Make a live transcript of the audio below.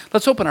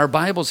Let's open our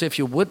Bibles, if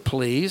you would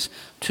please,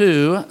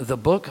 to the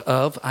book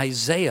of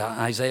Isaiah.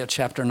 Isaiah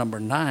chapter number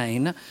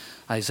 9.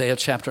 Isaiah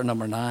chapter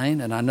number 9.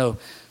 And I know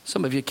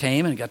some of you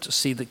came and got to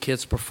see the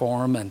kids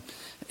perform,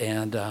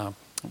 and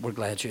we're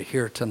glad you're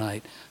here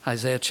tonight.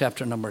 Isaiah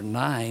chapter number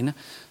 9.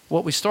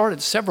 What we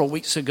started several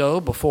weeks ago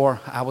before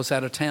I was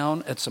out of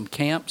town at some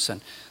camps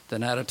and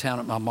then out of town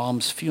at my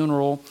mom's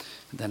funeral,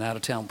 and then out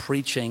of town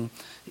preaching,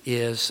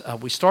 is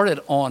we started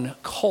on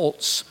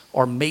cults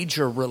or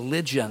major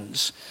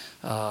religions.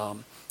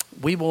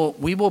 We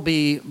will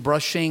be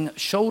brushing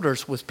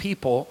shoulders with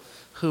people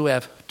who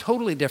have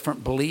totally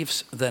different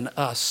beliefs than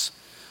us,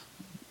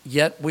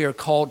 yet we are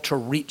called to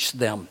reach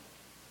them.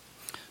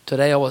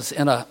 Today I was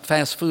in a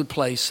fast food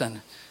place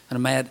and a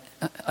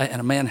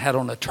man had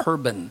on a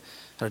turban,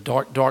 a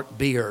dark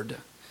beard.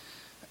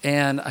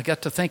 And I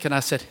got to thinking, I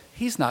said,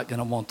 he's not going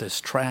to want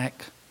this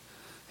track.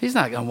 He's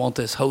not going to want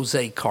this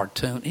Jose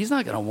cartoon. He's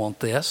not going to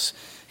want this.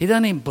 He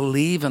doesn't even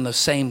believe in the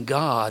same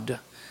God.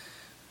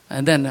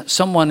 And then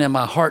someone in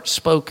my heart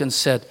spoke and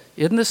said,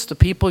 isn't this the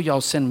people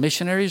y'all send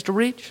missionaries to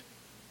reach?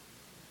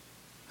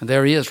 And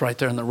there he is right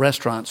there in the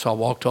restaurant. So I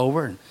walked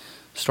over and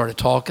started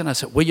talking. I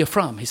said, where you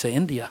from? He said,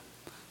 India.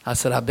 I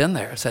said, I've been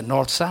there. I said,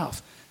 north,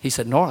 south. He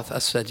said, north. I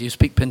said, do you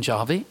speak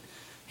Punjabi?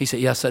 He said,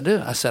 yes, I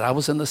do. I said, I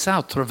was in the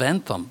south,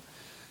 Travantham.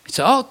 He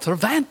said, oh,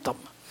 Travantham.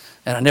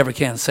 And I never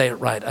can say it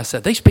right. I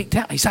said, they speak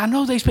town. He said, I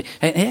know they speak.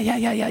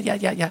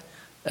 Yeah.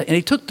 And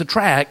he took the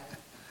track,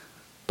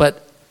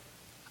 but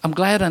I'm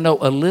glad I know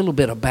a little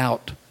bit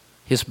about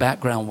his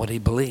background, what he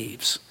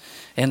believes.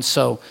 And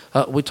so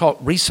we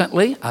talked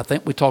recently, I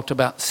think we talked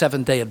about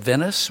Seventh-day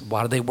Adventists.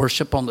 Why do they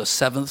worship on the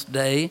seventh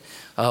day?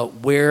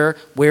 Where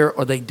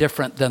are they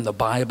different than the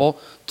Bible?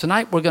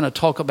 Tonight we're going to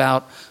talk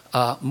about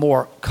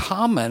more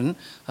common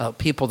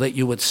people that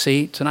you would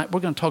see. Tonight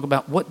we're going to talk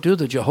about what do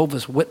the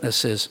Jehovah's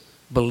Witnesses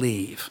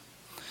believe.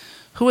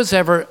 Who has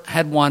ever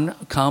had one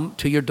come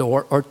to your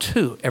door, or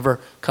two ever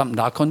come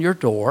knock on your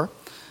door?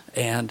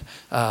 And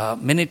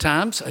many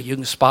times you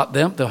can spot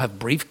them. They'll have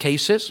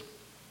briefcases.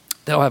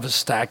 They'll have a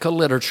stack of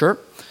literature.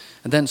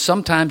 And then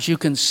sometimes you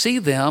can see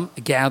them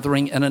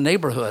gathering in a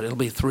neighborhood. It'll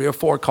be 3 or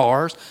 4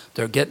 cars.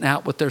 They're getting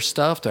out with their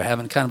stuff. They're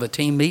having kind of a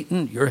team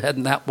meeting. You're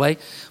heading that way.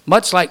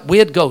 Much like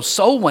we'd go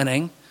soul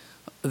winning,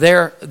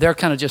 they're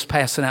kind of just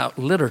passing out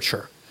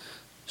literature.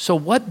 So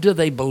what do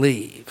they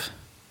believe?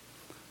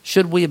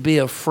 Should we be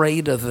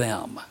afraid of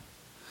them?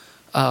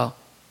 How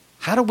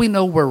do we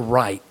know we're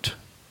right?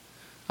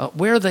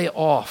 Where are they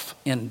off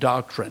in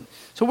doctrine?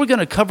 So we're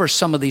going to cover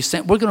some of these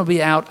things. We're going to be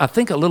out, I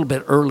think, a little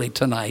bit early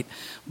tonight,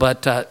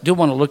 but do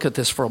want to look at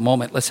this for a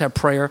moment. Let's have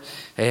prayer.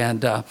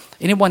 And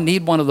anyone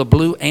need one of the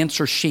blue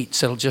answer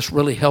sheets? It'll just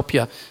really help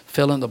you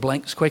fill in the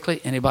blanks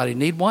quickly. Anybody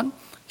need one?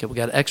 Okay, we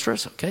got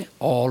extras. Okay,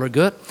 all are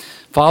good.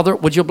 Father,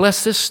 would you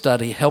bless this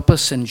study? Help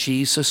us in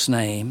Jesus'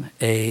 name.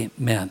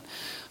 Amen.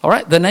 All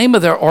right, the name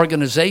of their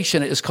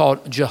organization is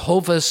called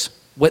Jehovah's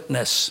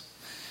Witness.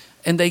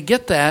 And they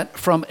get that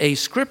from a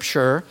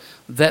scripture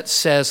that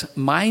says,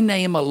 my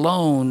name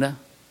alone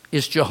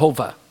is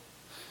Jehovah.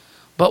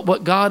 But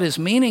what God is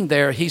meaning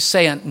there, he's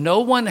saying,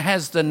 no one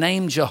has the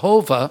name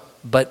Jehovah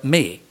but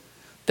me.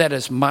 That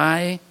is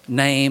my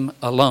name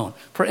alone.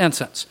 For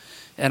instance,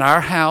 in our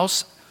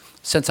house,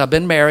 since I've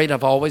been married,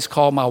 I've always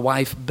called my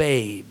wife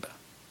Babe.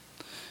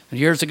 And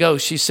years ago,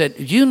 she said,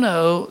 you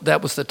know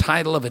that was the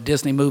title of a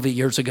Disney movie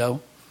years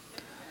ago?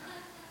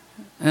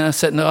 And I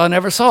said, no, I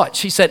never saw it.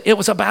 She said, it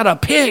was about a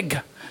pig.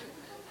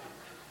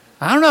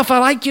 I don't know if I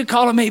like you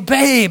calling me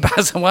Babe.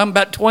 I said, well, I'm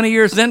about 20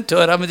 years into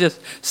it. I'm going to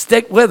just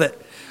stick with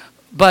it.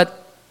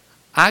 But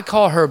I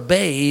call her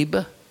Babe.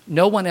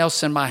 No one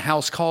else in my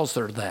house calls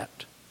her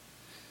that.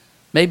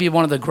 Maybe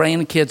one of the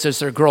grandkids as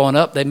they're growing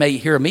up, they may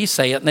hear me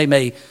say it, and they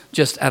may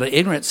just out of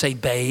ignorance say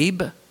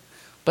Babe.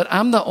 But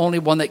I'm the only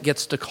one that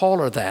gets to call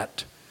her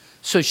that.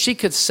 So she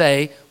could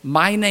say,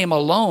 my name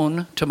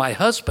alone to my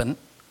husband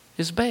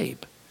is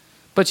Babe.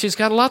 But she's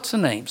got lots of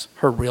names.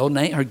 Her real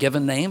name, her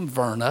given name,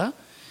 Verna.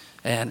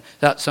 And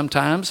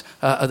sometimes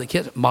the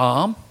kids,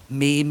 Mom,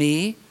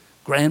 Mimi,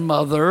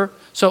 grandmother.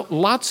 So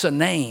lots of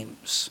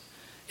names.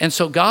 And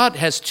so God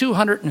has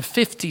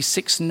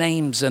 256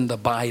 names in the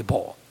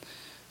Bible.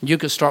 You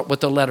could start with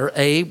the letter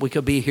A. We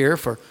could be here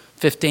for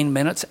 15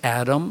 minutes.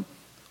 Adam,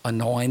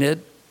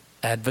 anointed,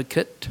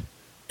 advocate,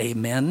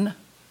 amen,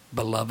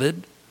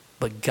 beloved,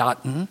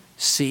 begotten,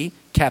 C,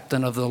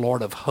 captain of the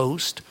Lord of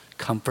hosts,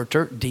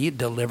 comforter, D,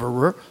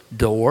 deliverer,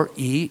 door,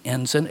 E,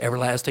 ensign,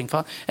 everlasting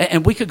Father.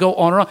 And we could go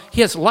on and on.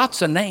 He has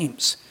lots of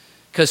names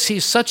because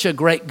he's such a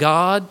great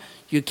God,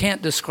 you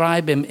can't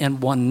describe him in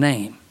one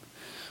name.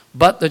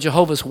 But the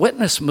Jehovah's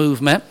Witness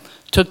movement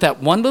took that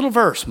one little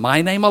verse,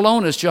 my name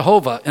alone is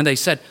Jehovah, and they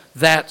said,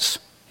 that's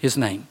his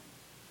name.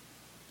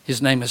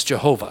 His name is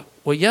Jehovah.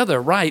 Well, yeah,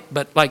 they're right,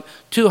 but like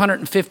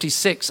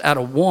 256 out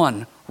of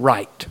 1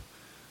 right.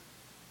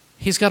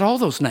 He's got all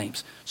those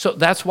names. So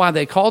that's why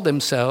they call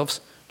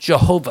themselves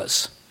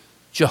Jehovah's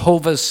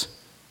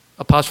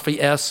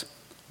apostrophe S,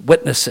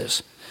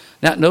 witnesses.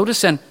 Now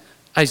notice in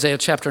Isaiah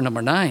chapter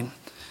number 9,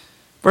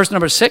 Verse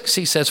number 6,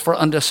 he says, For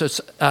unto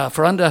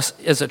us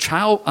is a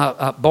child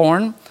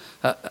born,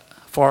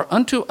 for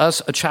unto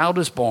us a child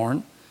is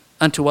born,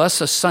 unto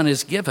us a son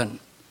is given,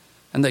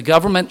 and the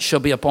government shall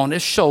be upon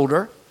his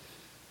shoulder.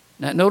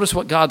 Now notice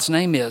what God's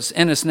name is.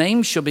 And his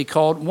name shall be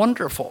called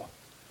Wonderful.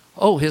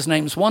 Oh, his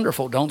name's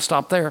Wonderful. Don't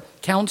stop there.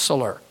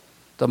 Counselor,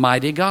 the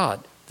mighty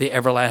God, the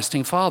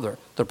everlasting Father,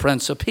 the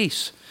Prince of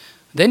Peace.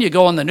 Then you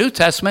go in the New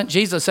Testament,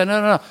 Jesus said,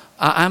 no,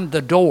 I'm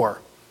the door.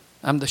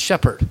 I'm the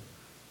shepherd.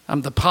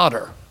 I'm the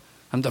potter.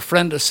 I'm the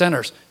friend of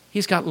sinners.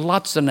 He's got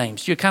lots of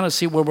names. You kind of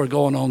see where we're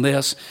going on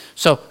this.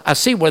 So I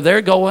see where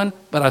they're going,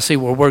 but I see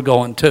where we're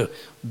going too.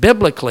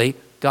 Biblically,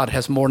 God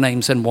has more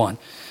names than one.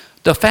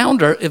 The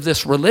founder of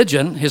this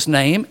religion, his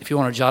name, if you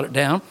want to jot it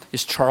down,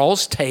 is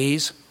Charles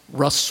Taze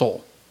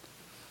Russell.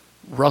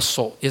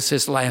 Russell is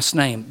his last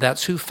name.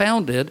 That's who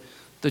founded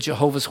the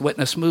Jehovah's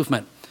Witness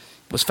movement.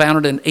 It was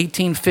founded in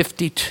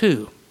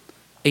 1852.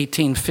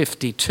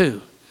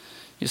 1852.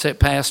 You say,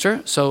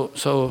 Pastor,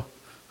 so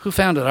who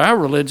founded our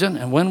religion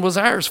and when was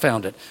ours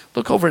founded?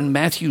 Look over in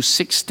Matthew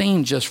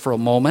 16 just for a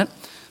moment.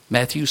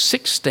 Matthew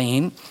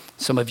 16,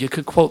 some of you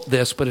could quote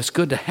this, but it's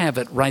good to have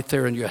it right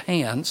there in your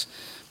hands.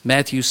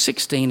 Matthew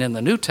 16 in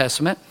the New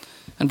Testament,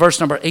 and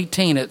verse number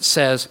 18 it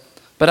says,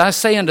 But I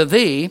say unto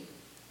thee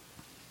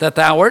that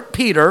thou art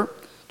Peter.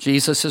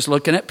 Jesus is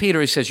looking at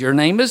Peter. He says, Your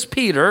name is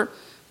Peter,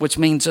 which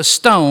means a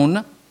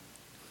stone,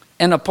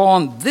 and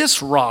upon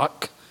this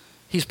rock,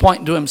 he's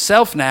pointing to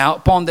himself now,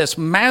 upon this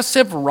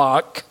massive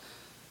rock,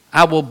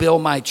 I will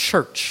build my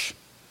church,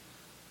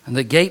 and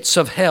the gates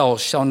of hell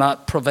shall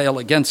not prevail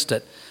against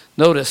it.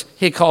 Notice,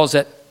 he calls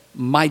it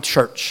my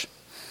church.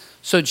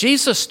 So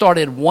Jesus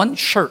started one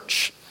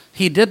church.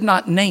 He did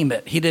not name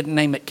it. He didn't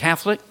name it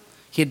Catholic.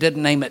 He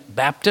didn't name it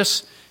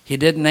Baptist. He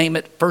didn't name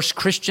it First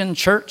Christian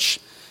Church.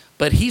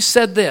 But he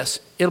said this,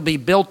 it'll be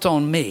built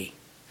on me.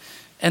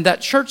 And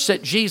that church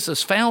that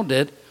Jesus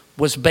founded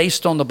was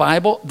based on the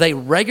Bible. They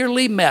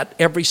regularly met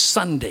every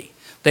Sunday.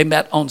 They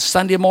met on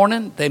Sunday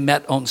morning. They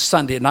met on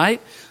Sunday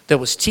night. There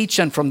was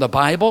teaching from the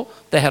Bible.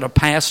 They had a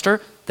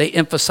pastor. They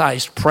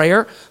emphasized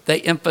prayer.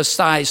 They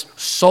emphasized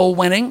soul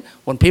winning.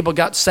 When people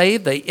got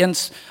saved, they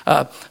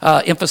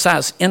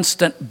emphasized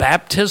instant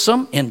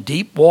baptism in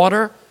deep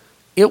water.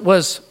 It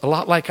was a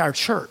lot like our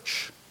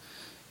church.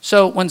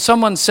 So when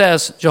someone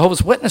says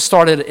Jehovah's Witness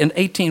started in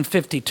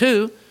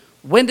 1852,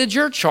 when did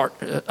your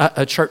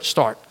church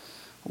start?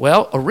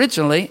 Well,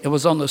 originally it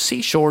was on the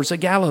seashores of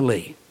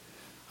Galilee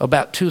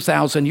about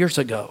 2,000 years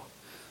ago.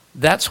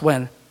 That's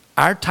when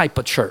our type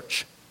of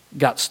church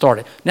got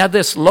started. Now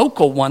this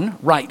local one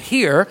right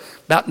here,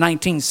 about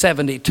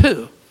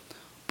 1972.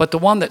 But the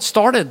one that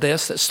started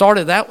this, that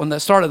started that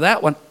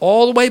one,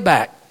 all the way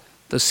back,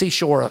 the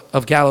seashore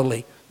of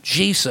Galilee,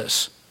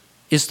 Jesus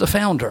is the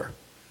founder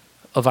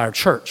of our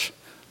church,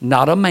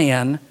 not a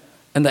man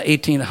in the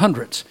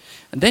 1800s.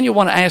 And then you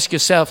want to ask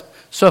yourself,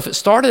 so if it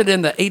started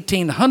in the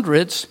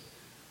 1800s,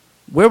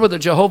 where were the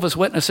Jehovah's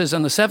Witnesses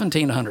in the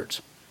 1700s,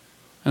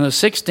 in the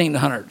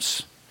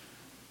 1600s,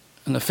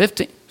 in the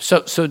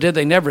 1500s? So did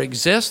they never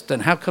exist? Then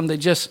how come they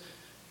just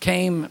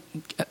came,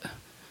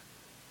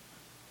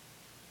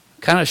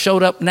 kind of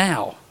showed up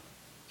now?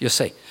 You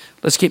see.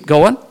 Let's keep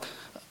going.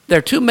 There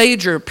are two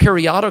major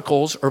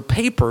periodicals or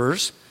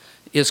papers.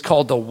 Is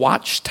called the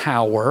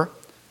Watchtower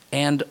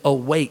and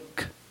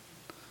Awake.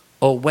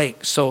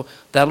 Awake. So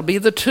that'll be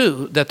the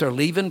two that they're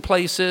leaving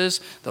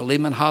places. They'll leave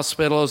them in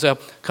hospitals. They'll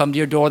come to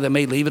your door. They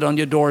may leave it on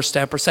your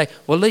doorstep or say,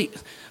 well,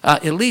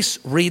 at least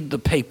read the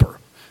paper.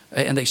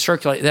 And they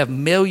circulate. They have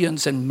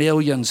millions and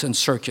millions in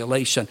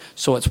circulation.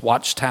 So it's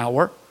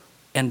Watchtower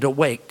and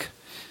Awake.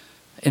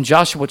 In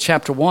Joshua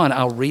chapter 1,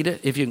 I'll read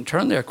it. If you can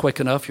turn there quick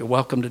enough, you're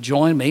welcome to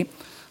join me.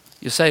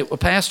 You say, well,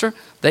 Pastor,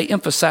 they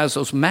emphasize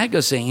those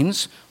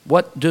magazines.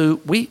 What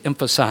do we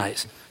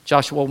emphasize?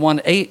 Joshua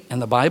 1:8,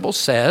 and the Bible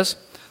says,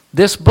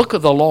 This book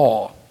of the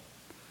law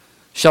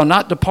shall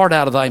not depart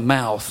out of thy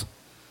mouth,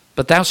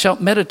 but thou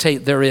shalt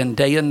meditate therein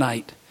day and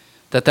night,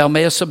 that thou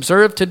mayest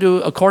observe to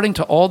do according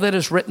to all that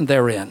is written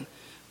therein.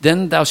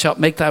 Then thou shalt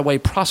make thy way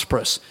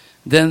prosperous.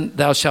 Then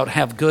thou shalt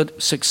have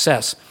good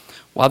success.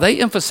 While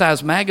they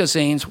emphasize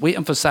magazines, we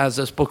emphasize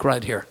this book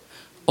right here.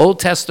 Old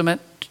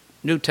Testament,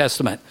 New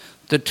Testament.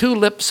 The two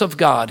lips of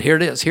God. Here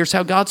it is. Here's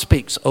how God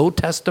speaks. Old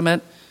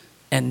Testament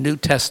and New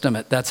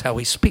Testament. That's how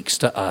he speaks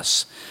to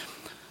us.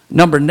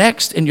 Number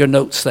next in your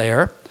notes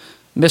there,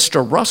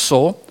 Mr.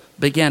 Russell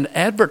began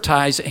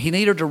advertising. He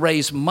needed to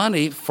raise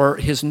money for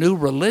his new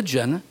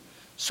religion.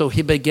 So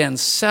he began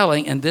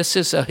selling, and this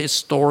is a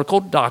historical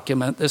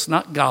document. This is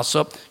not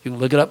gossip. You can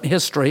look it up in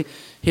history.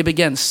 He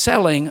began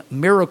selling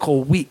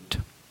miracle wheat.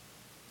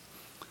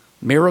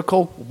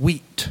 Miracle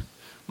wheat.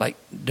 Like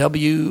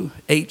WHEAT,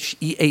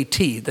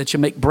 that you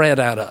make bread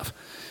out of.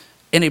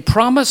 And he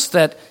promised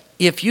that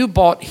if you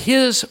bought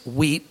his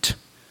wheat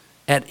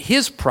at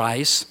his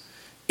price,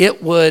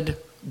 it would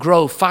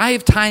grow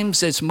 5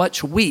 times as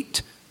much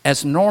wheat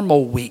as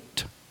normal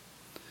wheat.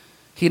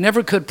 He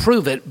never could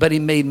prove it, but he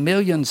made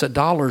millions of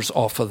dollars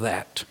off of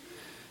that.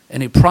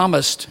 And he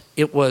promised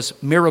it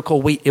was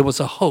miracle wheat. It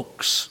was a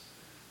hoax.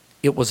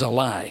 it was a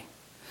lie.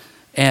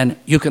 And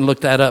you can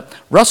look that up.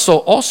 Russell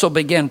also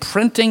began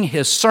printing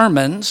his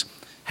sermons,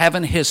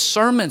 having his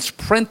sermons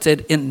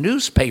printed in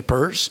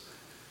newspapers,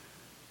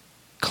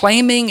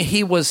 claiming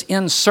he was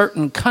in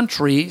certain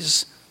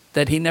countries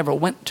that he never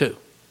went to.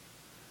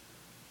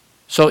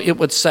 So it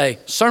would say,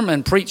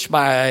 sermon preached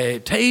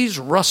by Taze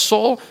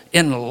Russell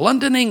in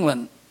London,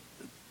 England.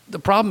 The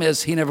problem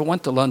is he never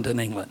went to London,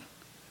 England.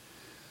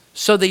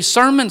 So these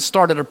sermons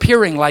started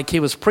appearing like he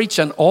was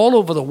preaching all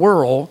over the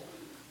world,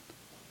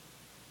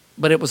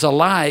 but it was a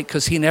lie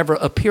because he never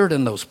appeared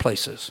in those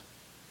places.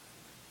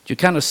 You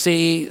kind of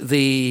see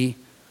the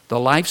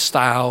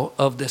lifestyle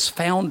of this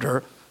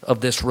founder of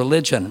this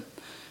religion.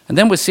 And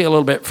then we see a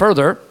little bit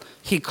further,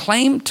 he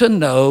claimed to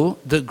know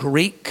the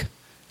Greek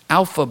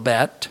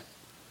alphabet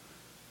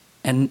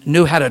and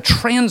knew how to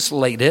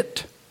translate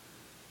it,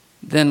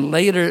 then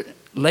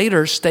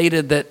later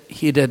stated that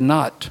he did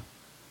not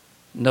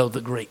know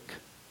the Greek.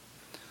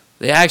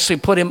 They actually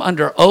put him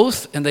under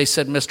oath, and they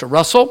said, Mr.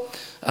 Russell,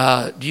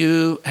 do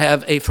you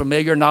have a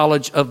familiar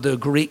knowledge of the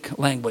Greek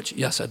language?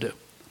 Yes, I do.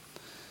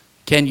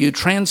 Can you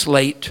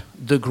translate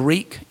the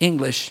Greek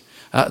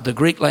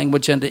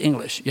language into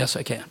English? Yes,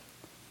 I can.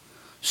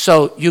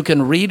 So you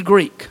can read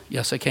Greek?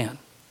 Yes, I can.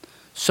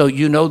 So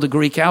you know the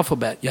Greek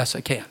alphabet? Yes,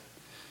 I can.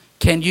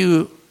 Can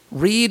you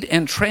read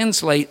and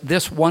translate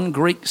this one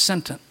Greek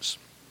sentence?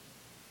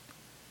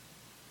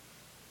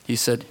 He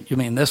said, you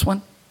mean this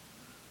one?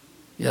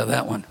 Yeah,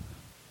 that one.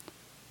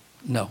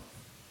 No.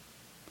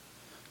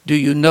 Do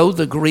you know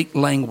the Greek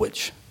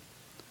language?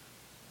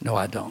 No,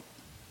 I don't.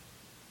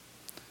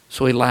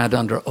 So he lied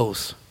under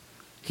oath.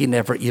 He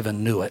never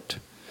even knew it.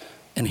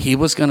 And he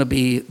was going to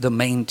be the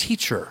main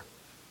teacher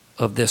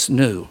of this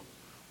new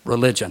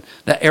religion.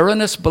 Now,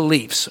 erroneous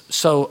beliefs.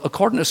 So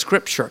according to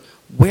Scripture,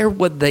 where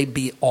would they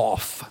be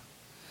off?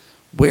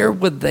 Where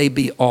would they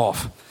be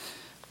off?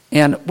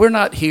 And we're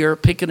not here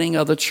picketing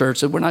other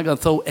churches. We're not going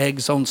to throw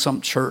eggs on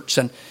some church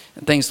and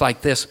things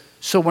like this.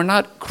 So we're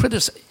not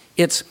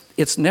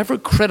it's never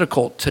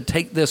critical to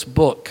take this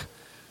book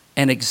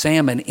and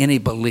examine any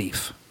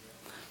belief.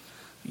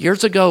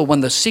 Years ago, when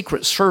the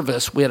Secret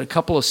Service, we had a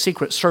couple of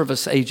Secret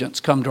Service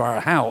agents come to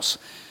our house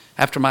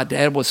after my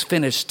dad was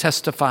finished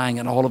testifying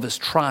in all of his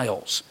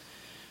trials.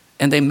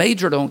 And they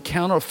majored on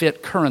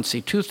counterfeit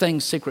currency. Two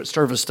things Secret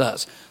Service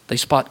does. They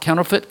spot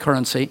counterfeit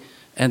currency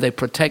and they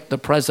protect the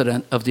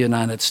President of the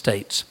United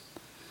States.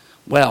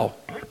 Well,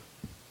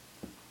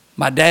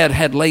 my dad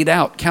had laid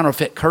out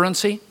counterfeit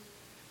currency,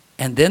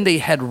 and then they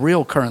had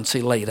real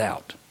currency laid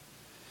out.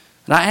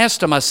 And I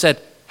asked them, I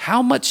said,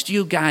 how much do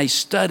you guys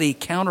study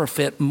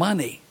counterfeit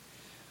money?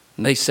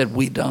 And they said,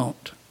 we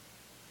don't.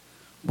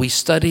 We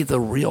study the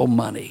real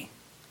money.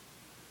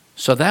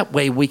 So that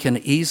way we can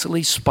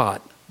easily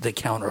spot the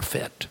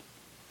counterfeit.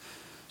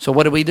 So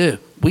what do?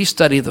 We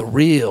study the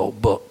real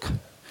book.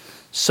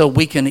 So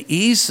we can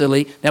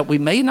easily, now we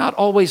may not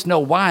always know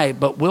why,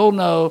 but we'll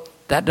know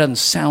that doesn't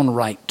sound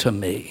right to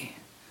me.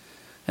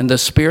 And the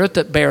Spirit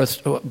that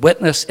beareth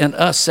witness in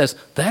us says,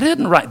 that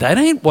isn't right. That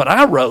ain't what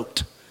I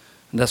wrote.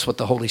 And that's what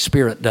the Holy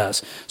Spirit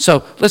does.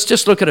 So let's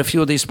just look at a few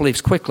of these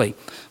beliefs quickly.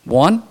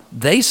 One,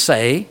 they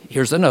say,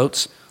 here's the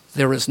notes,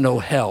 there is no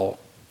hell.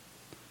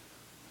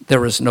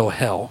 There is no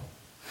hell.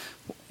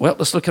 Well,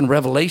 let's look in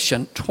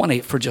Revelation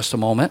 20 for just a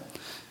moment.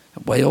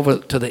 Way over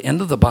to the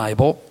end of the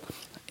Bible.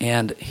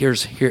 And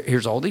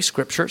here's all these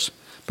scriptures.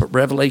 But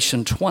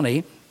Revelation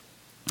 20,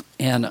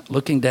 and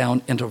looking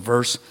down into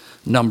verse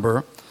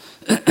number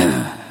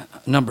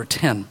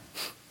 10.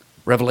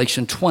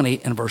 Revelation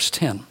 20 and verse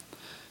 10.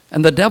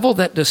 And the devil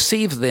that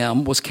deceived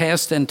them was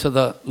cast into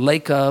the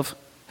lake of,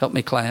 help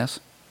me class,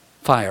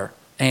 fire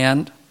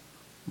and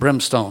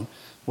brimstone,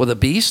 where the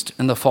beast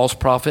and the false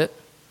prophet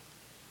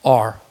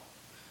are.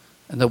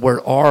 And the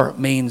word are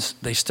means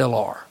they still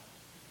are.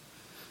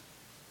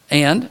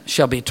 And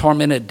shall be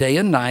tormented day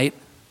and night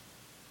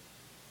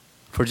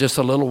for just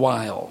a little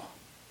while.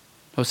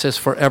 So it says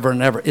forever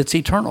and ever. It's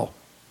eternal.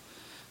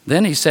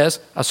 Then he says,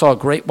 I saw a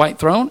great white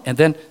throne, and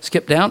then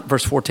skip down,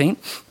 verse 14,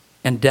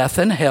 and death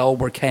and hell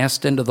were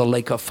cast into the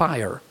lake of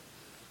fire.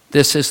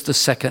 This is the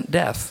second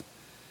death.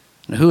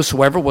 And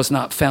whosoever was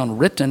not found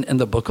written in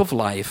the book of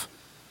life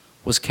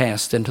was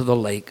cast into the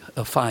lake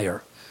of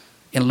fire.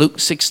 In Luke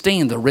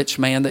 16, the rich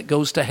man that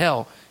goes to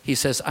hell, he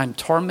says, I'm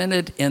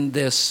tormented in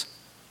this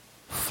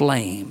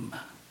flame.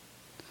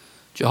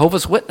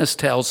 Jehovah's Witness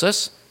tells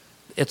us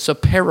it's a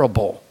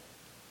parable.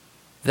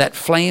 That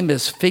flame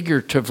is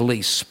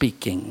figuratively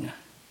speaking.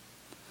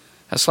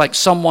 That's like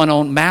someone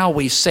on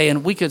Maui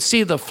saying, we could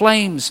see the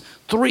flames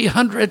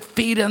 300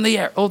 feet in the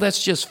air. Oh,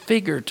 that's just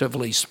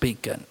figuratively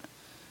speaking.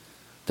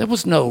 There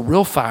was no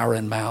real fire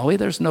in Maui.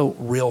 There's no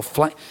real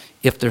flame.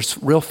 If there's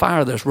real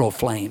fire, there's real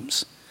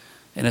flames.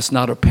 And it's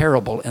not a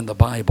parable in the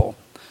Bible.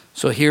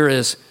 So here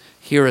is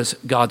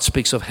God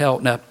speaks of hell.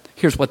 Now,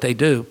 here's what they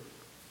do.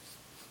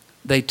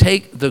 They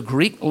take the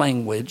Greek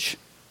language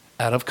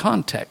out of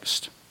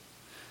context.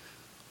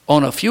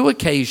 On a few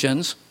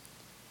occasions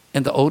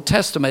in the Old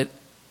Testament,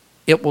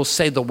 it will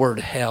say the word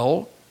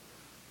hell,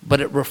 but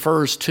it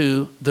refers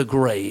to the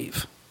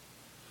grave.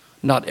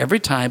 Not every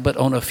time, but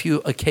on a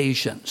few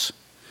occasions.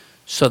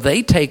 So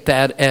they take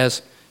that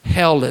as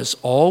hell is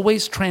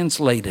always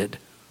translated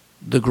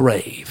the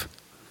grave.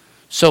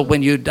 So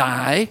when you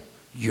die,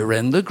 you're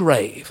in the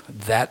grave.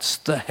 That's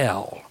the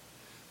hell.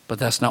 But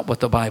that's not what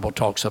the Bible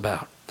talks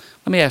about.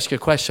 Let me ask you a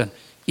question.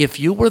 If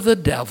you were the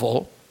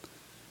devil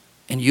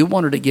and you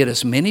wanted to get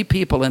as many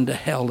people into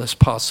hell as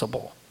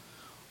possible,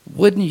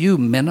 wouldn't you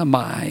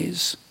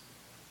minimize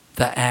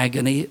the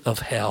agony of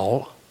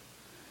hell?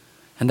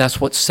 And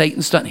that's what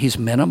Satan's done. He's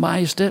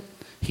minimized it.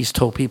 He's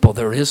told people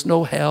there is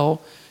no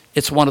hell.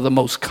 It's one of the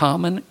most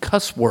common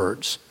cuss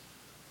words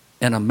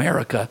in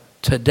America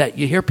today.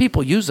 You hear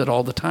people use it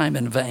all the time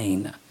in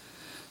vain.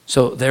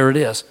 So there it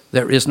is.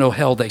 There is no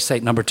hell, they say.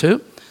 Number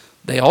two,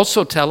 they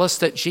also tell us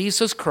that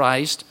Jesus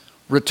Christ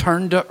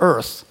returned to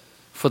earth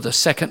for the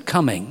second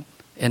coming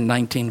in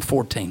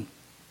 1914.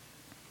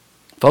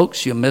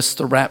 Folks, you missed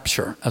the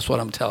rapture. That's what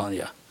I'm telling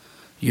you.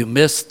 You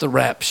missed the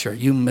rapture.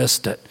 You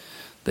missed it.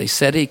 They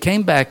said he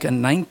came back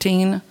in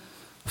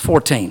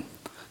 1914.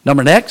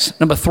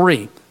 Number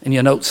three, in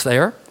your notes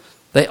there,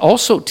 they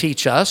also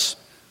teach us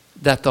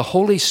that the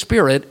Holy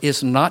Spirit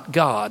is not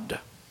God.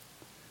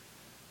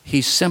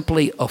 He's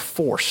simply a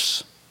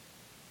force.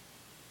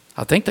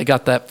 I think they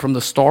got that from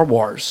the Star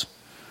Wars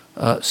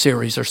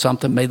series or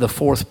something. May the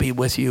fourth be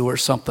with you or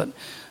something.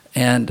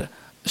 And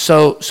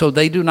so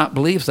they do not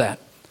believe that.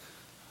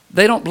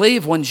 They don't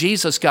believe when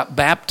Jesus got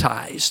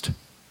baptized,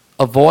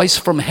 a voice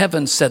from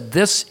heaven said,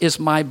 "This is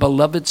my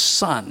beloved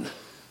Son."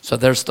 So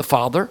there's the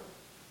Father,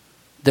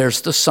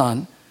 there's the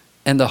Son,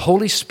 and the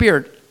Holy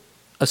Spirit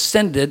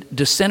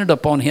descended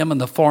upon him in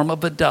the form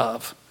of a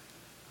dove.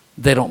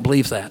 They don't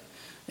believe that.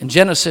 In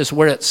Genesis,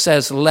 where it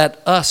says,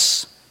 "Let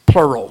us,"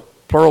 plural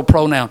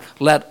pronoun,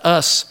 "let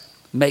us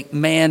make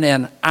man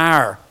in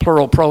our,"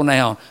 plural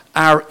pronoun,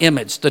 "our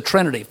image," the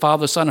Trinity,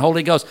 Father, Son,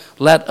 Holy Ghost.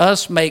 Let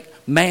us make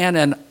man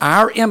in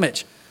our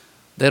image.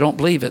 They don't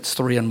believe it's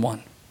 3 in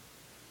 1.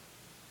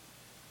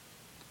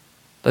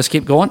 Let's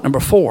keep going. Number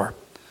 4,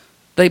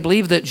 they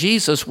believe that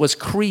Jesus was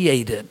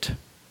created,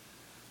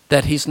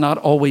 that he's not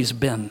always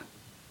been.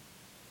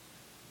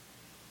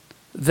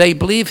 They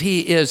believe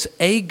he is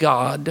a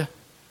God,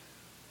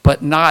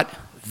 but not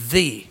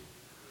the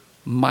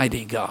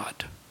mighty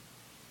God.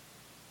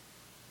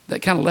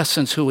 That kind of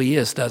lessens who he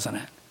is, doesn't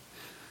it?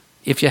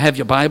 If you have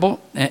your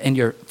Bible and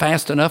you're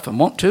fast enough and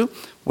want to,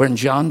 we're in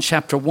John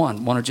chapter 1.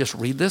 I want to just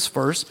read this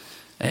verse,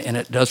 and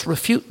it does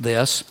refute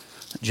this.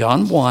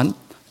 John 1,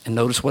 and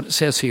notice what it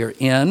says here.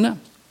 In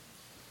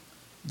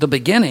the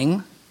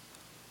beginning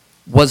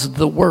was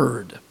the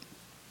Word,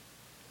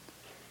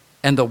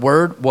 and the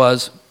Word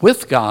was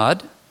with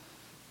God.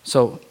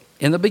 So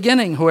in the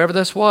beginning, whoever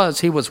this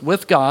was, he was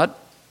with God.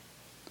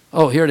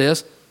 Oh, here it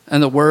is.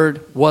 And the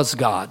Word was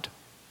God.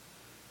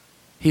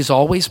 He's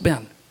always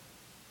been.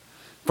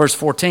 Verse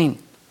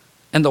 14,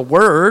 and the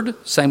Word,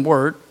 same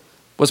word,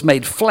 was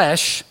made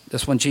flesh.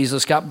 That's when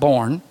Jesus got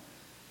born,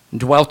 and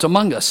dwelt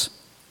among us.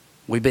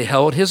 We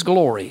beheld his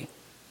glory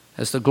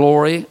as the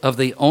glory of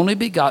the only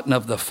begotten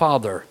of the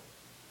Father,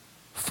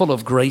 full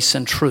of grace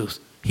and truth.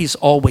 He's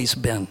always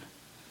been,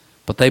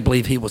 but they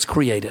believe he was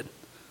created.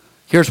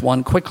 Here's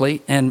one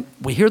quickly, and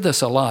we hear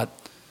this a lot.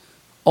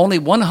 Only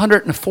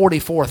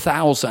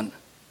 144,000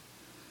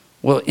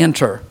 will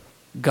enter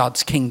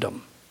God's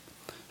kingdom.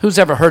 Who's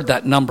ever heard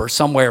that number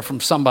somewhere from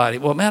somebody?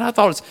 Well, man, I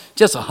thought it's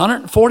just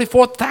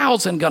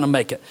 144,000 going to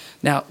make it.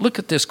 Now, look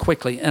at this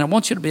quickly, and I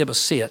want you to be able to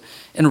see it.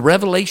 In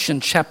Revelation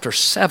chapter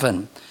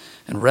 7,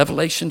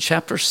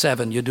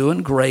 you're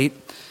doing great.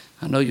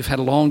 I know you've had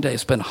a long day.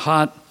 It's been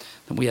hot,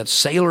 and we had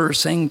sailors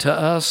sing to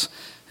us,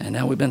 and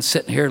now we've been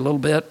sitting here a little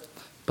bit.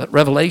 But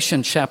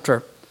Revelation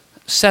chapter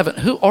 7,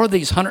 who are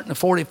these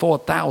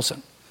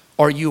 144,000?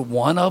 Are you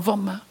one of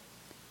them?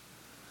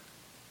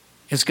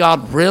 Is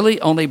God really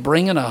only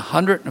bringing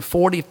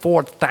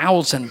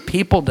 144,000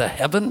 people to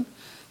heaven?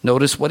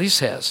 Notice what he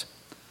says.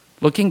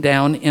 Looking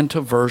down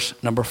into verse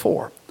number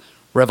 4.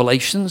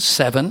 Revelation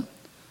 7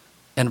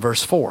 and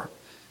verse 4.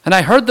 And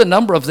I heard the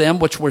number of them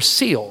which were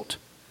sealed.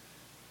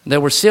 They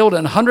were sealed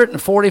in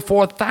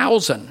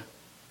 144,000.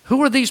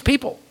 Who are these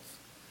people?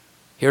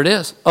 Here it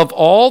is. Of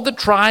all the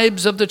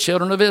tribes of the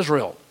children of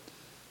Israel.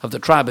 Of the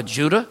tribe of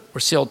Judah were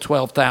sealed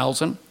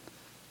 12,000.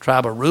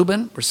 Tribe of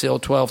Reuben were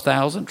sealed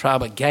 12,000.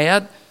 Tribe of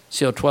Gad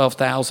sealed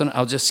 12,000.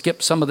 I'll just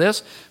skip some of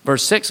this.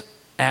 Verse 6,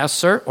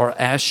 Asher or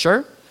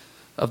Asher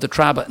of the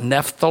tribe of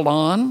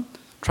Nephthalim,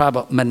 tribe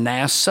of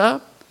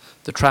Manasseh,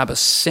 the tribe of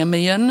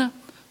Simeon,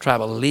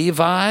 tribe of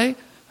Levi,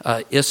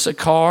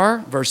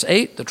 Issachar. Verse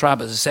 8, the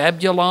tribe of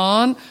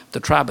Zebulun, the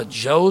tribe of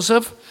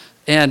Joseph,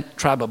 and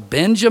tribe of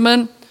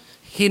Benjamin.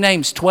 He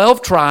names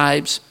 12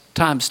 tribes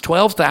times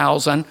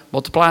 12,000,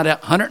 multiplied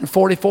out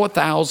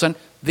 144,000.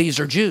 These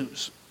are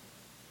Jews.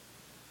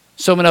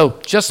 So we know,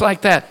 just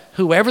like that,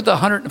 whoever the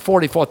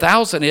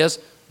 144,000 is,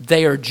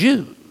 they are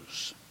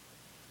Jews.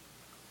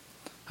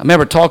 I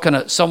remember talking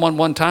to someone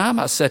one time.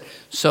 I said,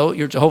 so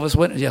you're Jehovah's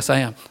Witness? Yes, I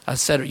am. I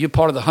said, are you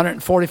part of the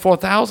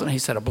 144,000? He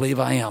said, I believe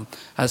I am.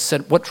 I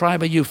said, what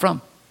tribe are you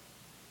from?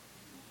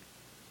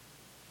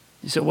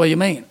 He said, what do you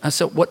mean? I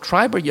said, what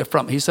tribe are you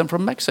from? He said,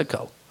 from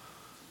Mexico.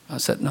 I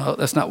said, no,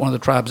 that's not one of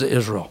the tribes of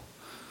Israel.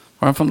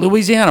 Or I'm from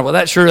Louisiana. Well,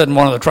 that sure isn't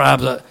one of the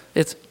tribes.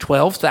 It's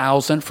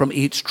 12,000 from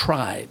each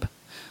tribe.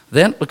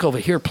 Then look over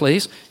here,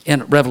 please,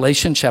 in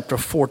Revelation chapter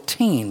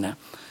 14.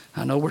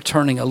 I know we're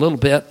turning a little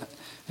bit,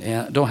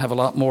 and I don't have a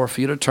lot more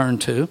for you to turn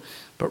to,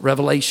 but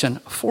Revelation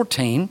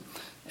 14,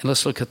 and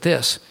let's look at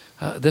this.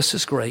 This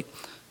is great.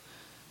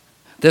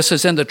 This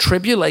is in the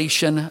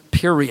tribulation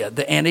period.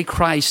 The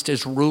Antichrist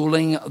is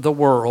ruling the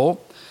world.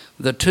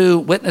 The two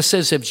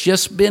witnesses have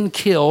just been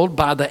killed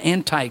by the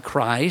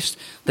Antichrist.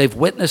 They've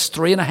witnessed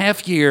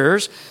 3.5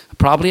 years,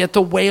 probably at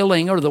the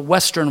Wailing or the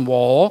Western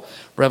Wall.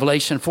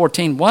 Revelation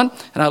 14:1.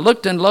 And I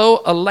looked, and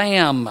lo, a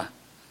lamb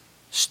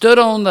stood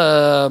on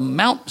the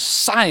Mount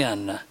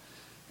Sion,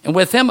 and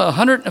with him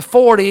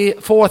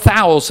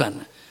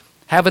 144,000,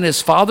 having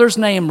his Father's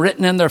name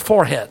written in their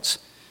foreheads.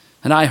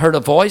 And I heard a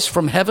voice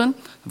from heaven,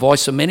 the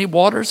voice of many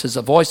waters, is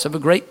the voice of a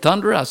great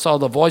thunder. I saw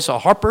the voice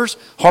of harpers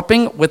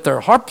harping with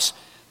their harps.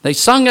 They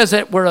sung as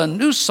it were a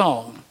new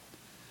song.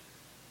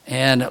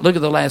 And look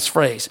at the last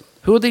phrase.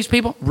 Who are these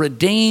people?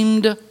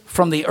 Redeemed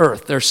from the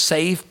earth. They're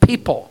saved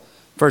people.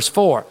 Verse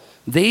 4.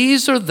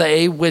 These are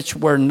they which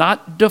were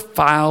not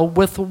defiled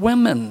with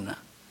women,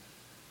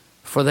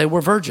 for they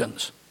were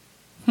virgins.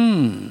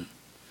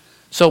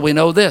 So we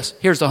know this.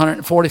 Here's the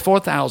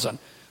 144,000.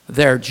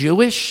 They're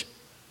Jewish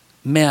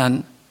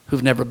men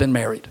who've never been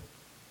married.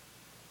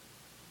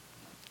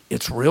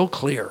 It's real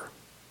clear.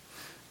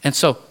 And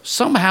so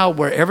somehow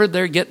wherever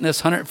they're getting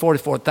this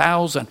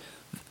 144,000,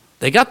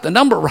 they got the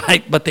number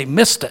right, but they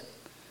missed it.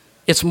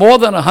 It's more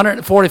than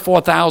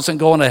 144,000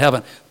 going to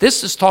heaven.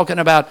 This is talking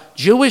about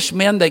Jewish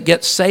men that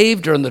get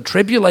saved during the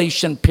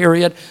tribulation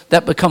period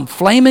that become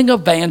flaming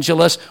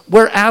evangelists.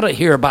 We're out of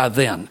here by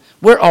then.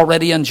 We're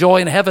already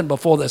enjoying heaven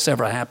before this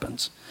ever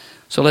happens.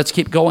 So let's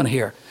keep going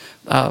here.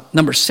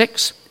 Number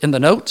 6 in the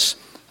notes,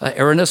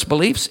 Arianist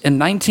beliefs. In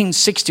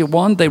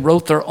 1961, they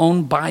wrote their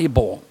own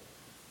Bible.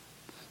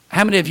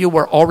 How many of you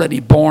were already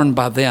born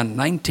by then?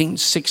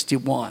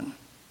 1961.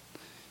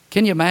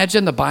 Can you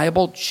imagine the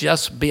Bible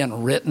just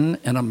being written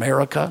in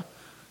America,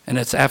 and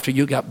it's after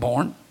you got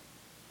born?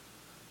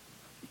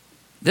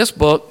 This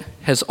book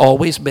has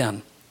always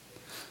been.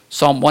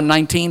 Psalm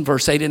 119,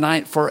 verse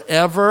 89,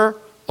 forever,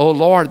 O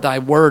Lord, thy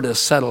word is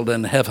settled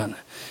in heaven.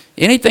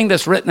 Anything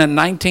that's written in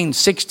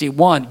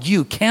 1961,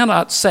 you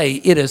cannot say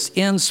it is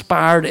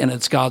inspired and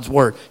it's God's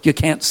word. You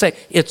can't say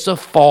it's a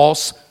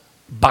false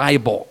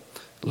Bible.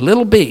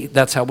 Little b,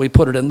 that's how we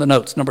put it in the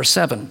notes. Number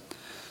 7,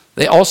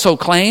 they also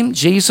claim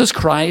Jesus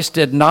Christ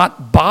did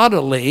not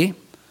bodily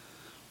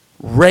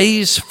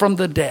raise from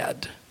the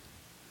dead.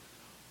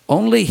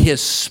 Only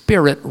his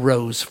spirit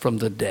rose from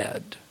the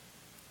dead.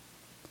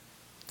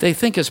 They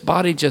think his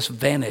body just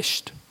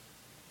vanished,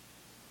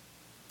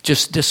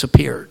 just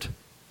disappeared.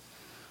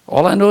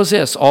 All I know is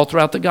this, all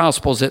throughout the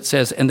Gospels it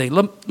says, and they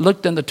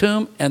looked in the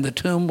tomb, and the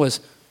tomb was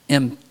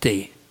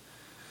empty.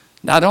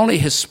 Not only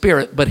his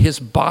spirit, but his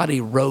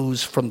body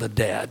rose from the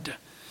dead.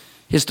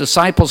 His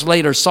disciples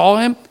later saw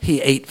him.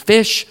 He ate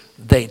fish.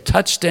 They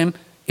touched him.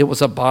 It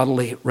was a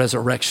bodily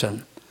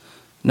resurrection.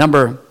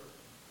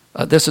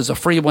 This is a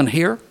free one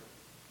here.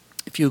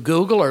 If you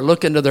Google or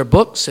look into their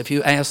books, if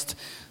you asked,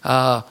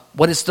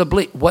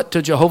 what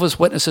do Jehovah's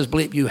Witnesses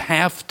believe you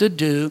have to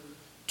do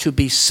to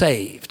be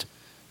saved,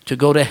 to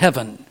go to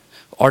heaven,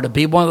 or to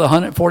be one of the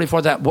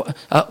 144,000?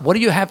 What do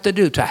you have to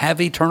do to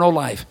have eternal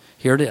life?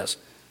 Here it is.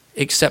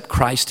 Accept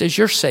Christ as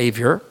your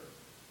Savior.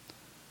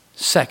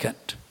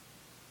 Second,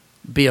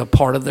 be a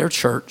part of their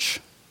church.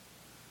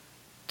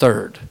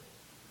 Third,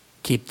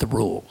 keep the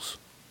rules.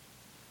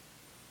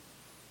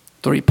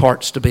 3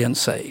 parts to being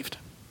saved.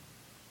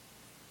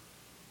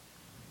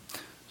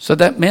 So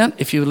that meant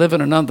if you live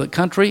in another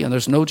country and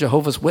there's no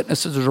Jehovah's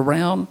Witnesses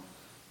around,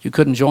 you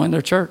couldn't join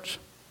their church.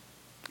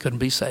 Couldn't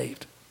be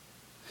saved.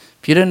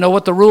 If you didn't know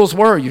what the rules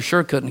were, you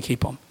sure couldn't keep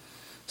them.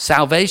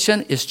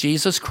 Salvation is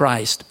Jesus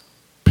Christ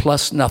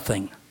plus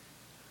nothing,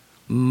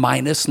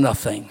 minus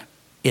nothing.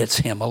 It's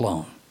him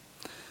alone.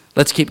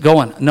 Let's keep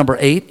going. Number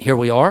 8, here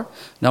we are.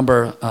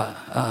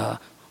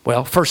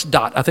 First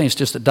dot. I think it's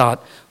just a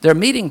dot. Their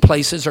meeting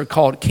places are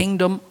called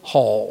kingdom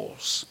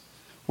halls.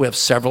 We have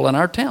several in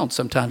our town.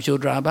 Sometimes you'll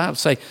drive by and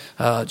say,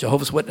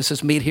 Jehovah's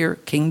Witnesses meet here,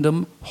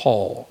 Kingdom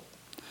Hall.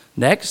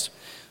 Next,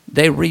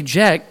 they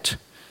reject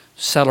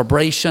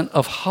celebration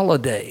of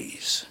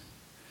holidays.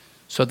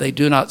 So they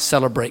do not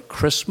celebrate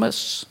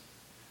Christmas,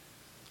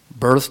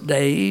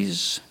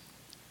 birthdays,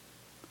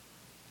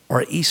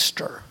 or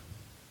Easter.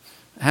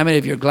 How many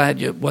of you are glad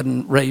you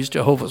wasn't raised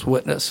Jehovah's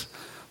Witness?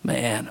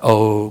 Man,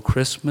 oh,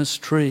 Christmas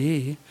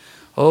tree,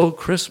 oh,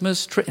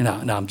 Christmas tree. No,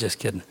 I'm just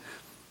kidding.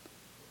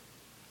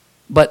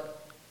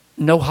 But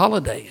no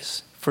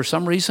holidays. For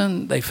some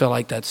reason, they feel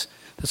like that's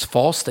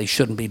false. They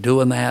shouldn't be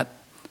doing that.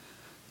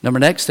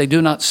 Next, they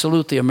do not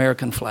salute the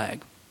American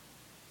flag.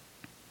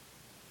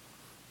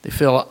 They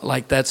feel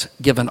like that's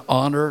given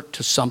honor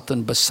to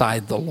something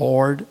beside the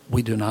Lord.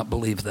 We do not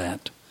believe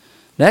that.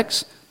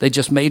 Next, they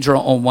just major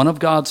on one of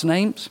God's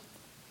names.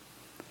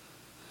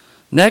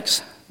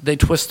 Next, they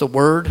twist the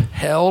word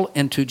hell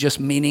into just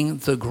meaning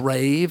the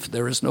grave.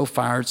 There is no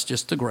fire, it's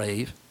just the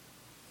grave.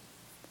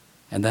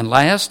 And then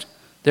last,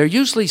 they're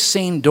usually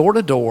seen door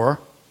to door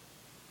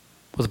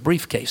with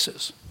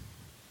briefcases.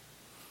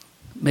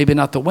 Maybe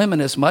not the women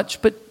as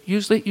much, but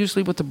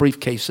usually with the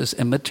briefcases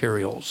and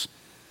materials.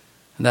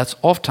 And that's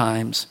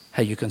oftentimes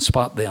how you can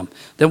spot them.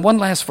 Then one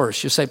last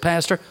verse. You say,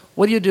 Pastor,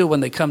 what do you do when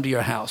they come to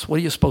your house? What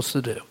are you supposed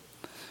to do?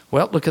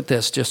 Well, look at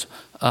this. Just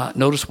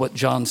notice what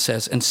John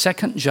says. In 2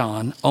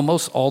 John,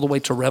 almost all the way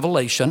to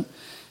Revelation,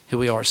 here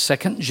we are, 2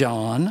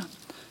 John.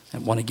 I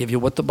want to give you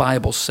what the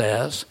Bible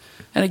says.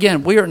 And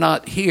again, we are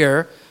not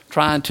here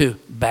trying to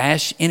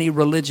bash any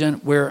religion.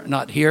 We're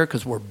not here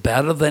because we're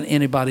better than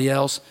anybody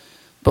else.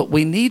 But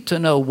we need to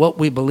know what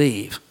we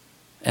believe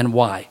and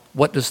why.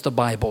 What does the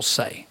Bible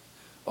say?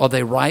 Are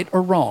they right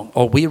or wrong?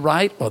 Are we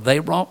right? Are they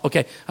wrong?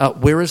 Okay,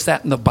 where is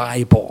that in the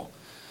Bible?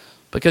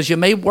 Because you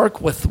may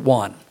work with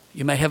one.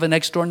 You may have a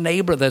next door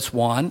neighbor that's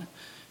one.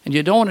 And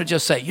you don't want to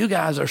just say, you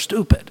guys are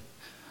stupid.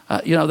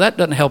 That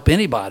doesn't help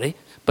anybody.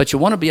 But you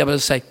want to be able to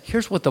say,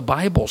 here's what the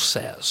Bible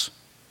says.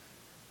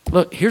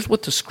 Look, here's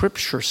what the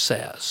Scripture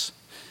says.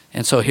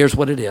 And so here's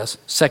what it is.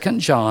 2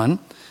 John,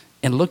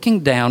 and looking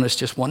down, it's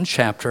just one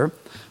chapter,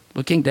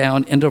 looking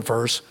down into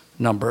verse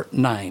number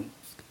 9.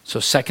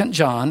 So 2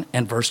 John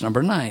and verse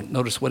number 9.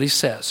 Notice what he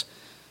says.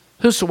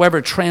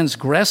 Whosoever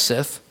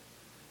transgresseth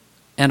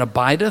and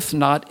abideth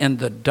not in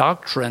the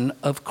doctrine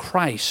of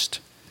Christ.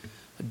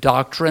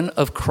 Doctrine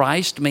of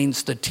Christ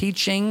means the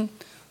teaching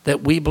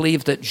that we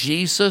believe that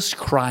Jesus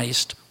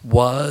Christ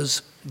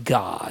was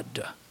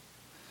God.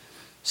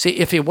 See,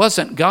 if he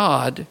wasn't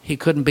God, he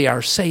couldn't be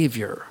our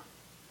Savior.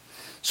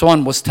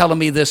 Someone was telling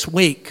me this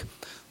week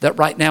that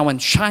right now in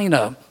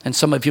China, and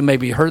some of you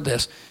maybe heard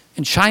this,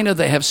 in China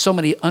they have so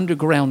many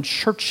underground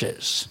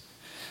churches.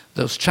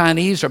 Those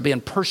Chinese are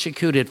being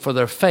persecuted for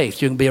their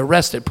faith. You can be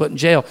arrested, put in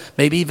jail,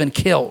 maybe even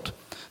killed.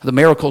 The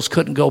miracles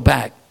couldn't go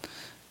back.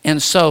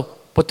 And so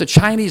what the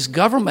Chinese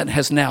government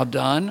has now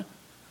done,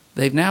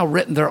 they've now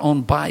written their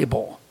own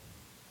Bible.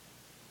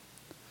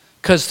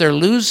 Because they're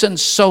losing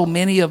so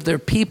many of their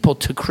people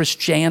to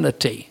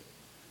Christianity.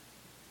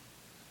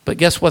 But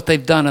guess what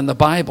they've done in the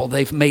Bible?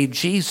 They've made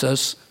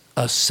Jesus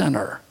a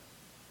sinner.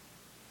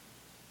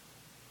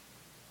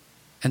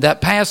 And that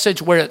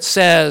passage where it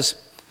says,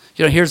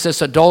 here's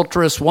this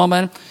adulterous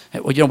woman,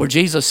 where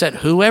Jesus said,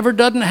 whoever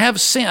doesn't have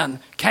sin,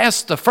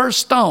 cast the first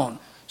stone.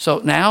 So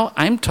now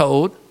I'm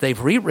told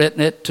they've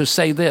rewritten it to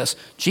say this.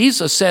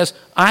 Jesus says,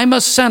 I'm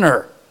a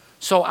sinner,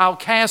 so I'll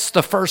cast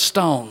the first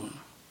stone.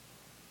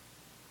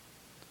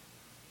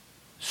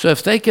 So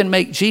if they can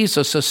make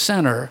Jesus a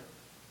sinner,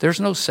 there's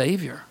no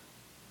Savior.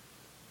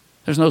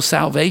 There's no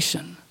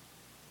salvation.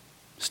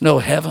 There's no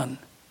heaven.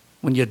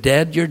 When you're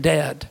dead, you're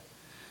dead.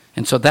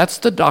 And so that's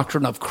the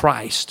doctrine of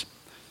Christ.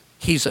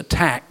 He's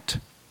attacked.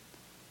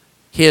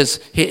 His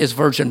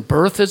virgin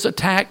birth is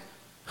attacked.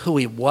 Who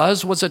he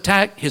was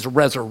attacked. His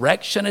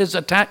resurrection is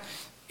attacked.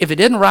 If he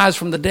didn't rise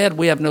from the dead,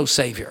 we have no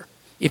Savior.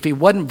 If he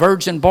wasn't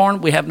virgin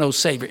born, we have no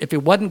Savior. If he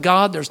wasn't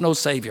God, there's no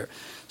Savior.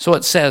 So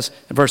it says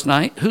in verse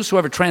 9,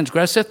 whosoever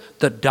transgresseth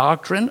the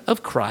doctrine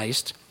of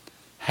Christ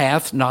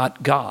hath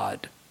not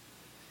God.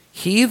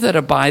 He that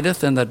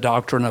abideth in the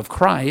doctrine of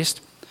Christ,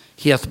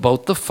 he hath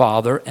both the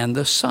Father and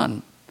the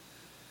Son.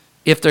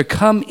 If there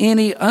come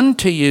any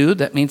unto you,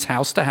 that means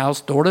house to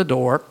house, door to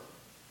door,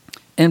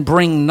 and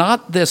bring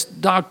not this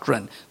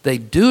doctrine, they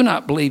do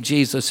not believe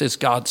Jesus is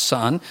God's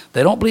Son,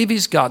 they don't believe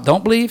he's God,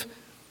 don't believe,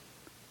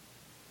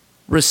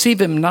 receive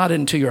him not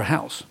into your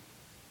house.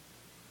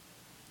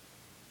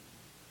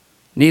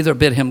 Neither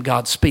bid him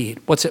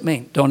Godspeed. What's it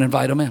mean? Don't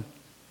invite him in.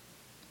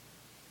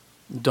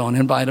 Don't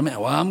invite him in.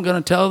 Well, I'm going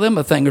to tell them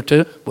a thing or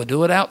two. We'll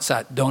do it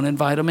outside. Don't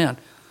invite them in.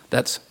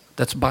 That's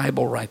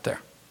Bible right there.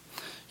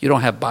 You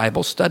don't have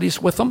Bible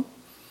studies with them.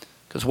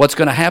 Because what's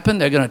going to happen?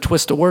 They're going to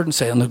twist a word and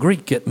say, in the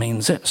Greek it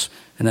means this.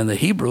 And in the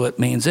Hebrew it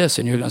means this.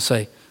 And you're going to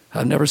say,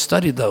 I've never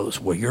studied those.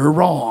 Well, you're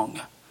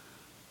wrong.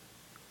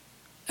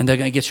 And they're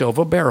going to get you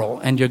over a barrel.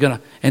 And you're going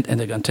to, and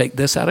they're going to take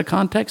this out of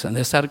context, and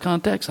this out of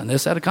context, and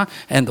this out of context.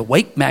 And the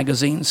Wake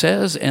magazine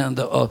says, and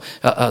the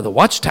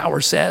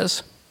Watchtower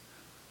says.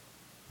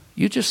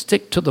 You just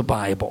stick to the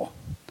Bible.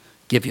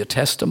 Give your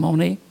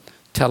testimony.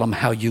 Tell them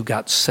how you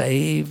got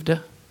saved.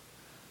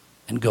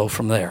 And go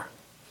from there.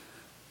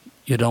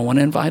 You don't want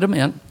to invite them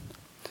in.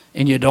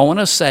 And you don't want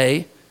to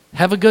say,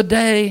 have a good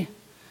day.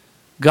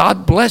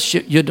 God bless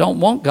you. You don't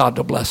want God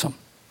to bless them.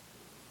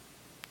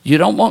 You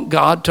don't want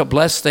God to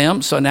bless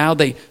them, so now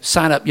they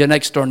sign up your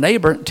next door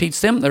neighbor and teach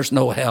them there's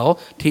no hell,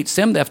 teach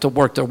them they have to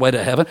work their way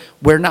to heaven.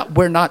 We're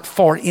not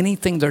for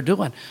anything they're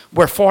doing.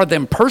 We're for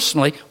them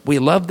personally. We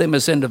love them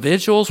as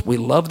individuals. We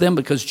love them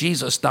because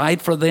Jesus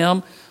died for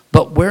them,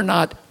 but we're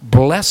not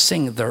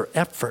blessing their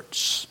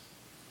efforts.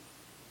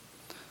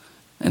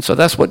 And so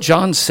that's what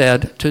John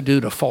said to do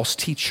to false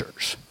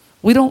teachers.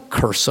 We don't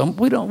curse them.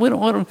 We don't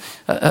want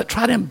to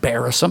try to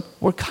embarrass them.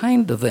 We're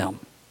kind to them.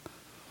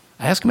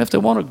 Ask them if they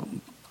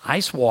want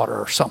ice water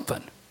or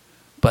something.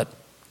 But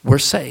we're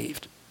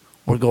saved.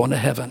 We're going to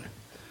heaven.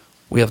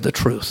 We have the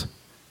truth.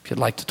 If you'd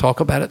like to talk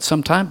about it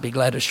sometime, be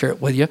glad to share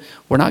it with you.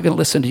 We're not going to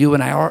listen to you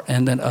an hour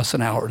and then us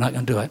an hour. We're not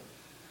going to do it.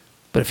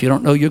 But if you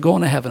don't know you're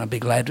going to heaven, I'd be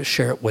glad to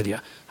share it with you.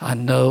 I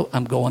know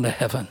I'm going to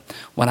heaven.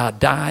 When I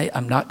die,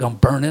 I'm not going to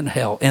burn in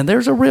hell. And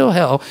there's a real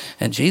hell,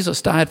 and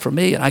Jesus died for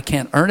me, and I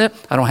can't earn it.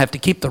 I don't have to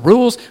keep the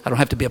rules. I don't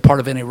have to be a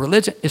part of any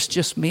religion. It's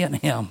just me and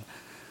him.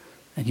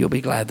 And you'll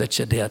be glad that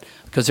you did.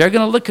 Because they're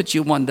going to look at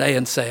you one day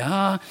and say,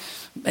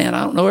 man,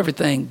 I don't know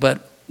everything,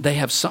 but they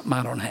have something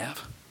I don't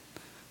have.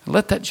 And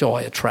let that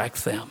joy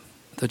attract them.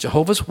 The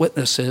Jehovah's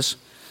Witnesses,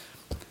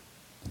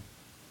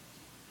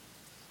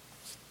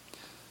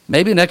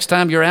 maybe next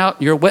time you're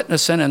out, you're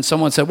witnessing, and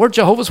someone said, we're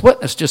Jehovah's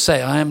Witness. Just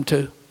say, I am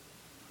too.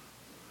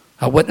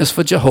 I witness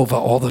for Jehovah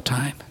all the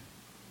time.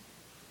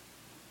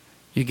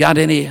 You got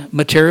any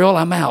material?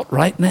 I'm out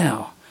right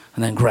now.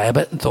 And then grab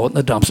it and throw it in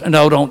the dumpster.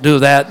 No, don't do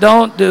that.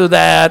 Don't do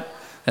that.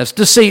 That's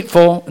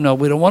deceitful. No,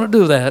 we don't want to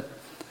do that.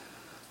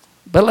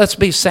 But let's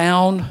be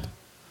sound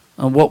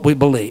on what we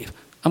believe.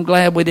 I'm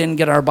glad we didn't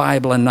get our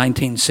Bible in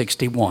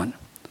 1961.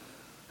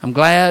 I'm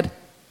glad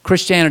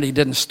Christianity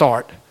didn't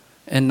start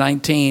in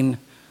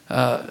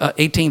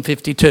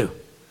 1852.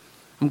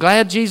 I'm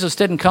glad Jesus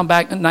didn't come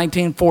back in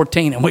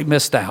 1914 and we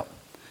missed out.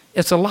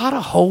 It's a lot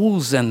of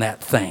holes in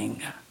that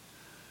thing.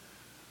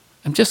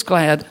 I'm just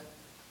glad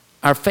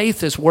our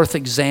faith is worth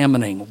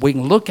examining. We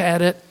can look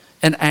at it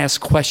and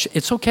ask questions.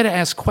 It's okay to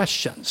ask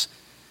questions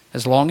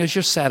as long as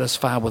you're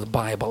satisfied with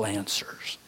Bible answers.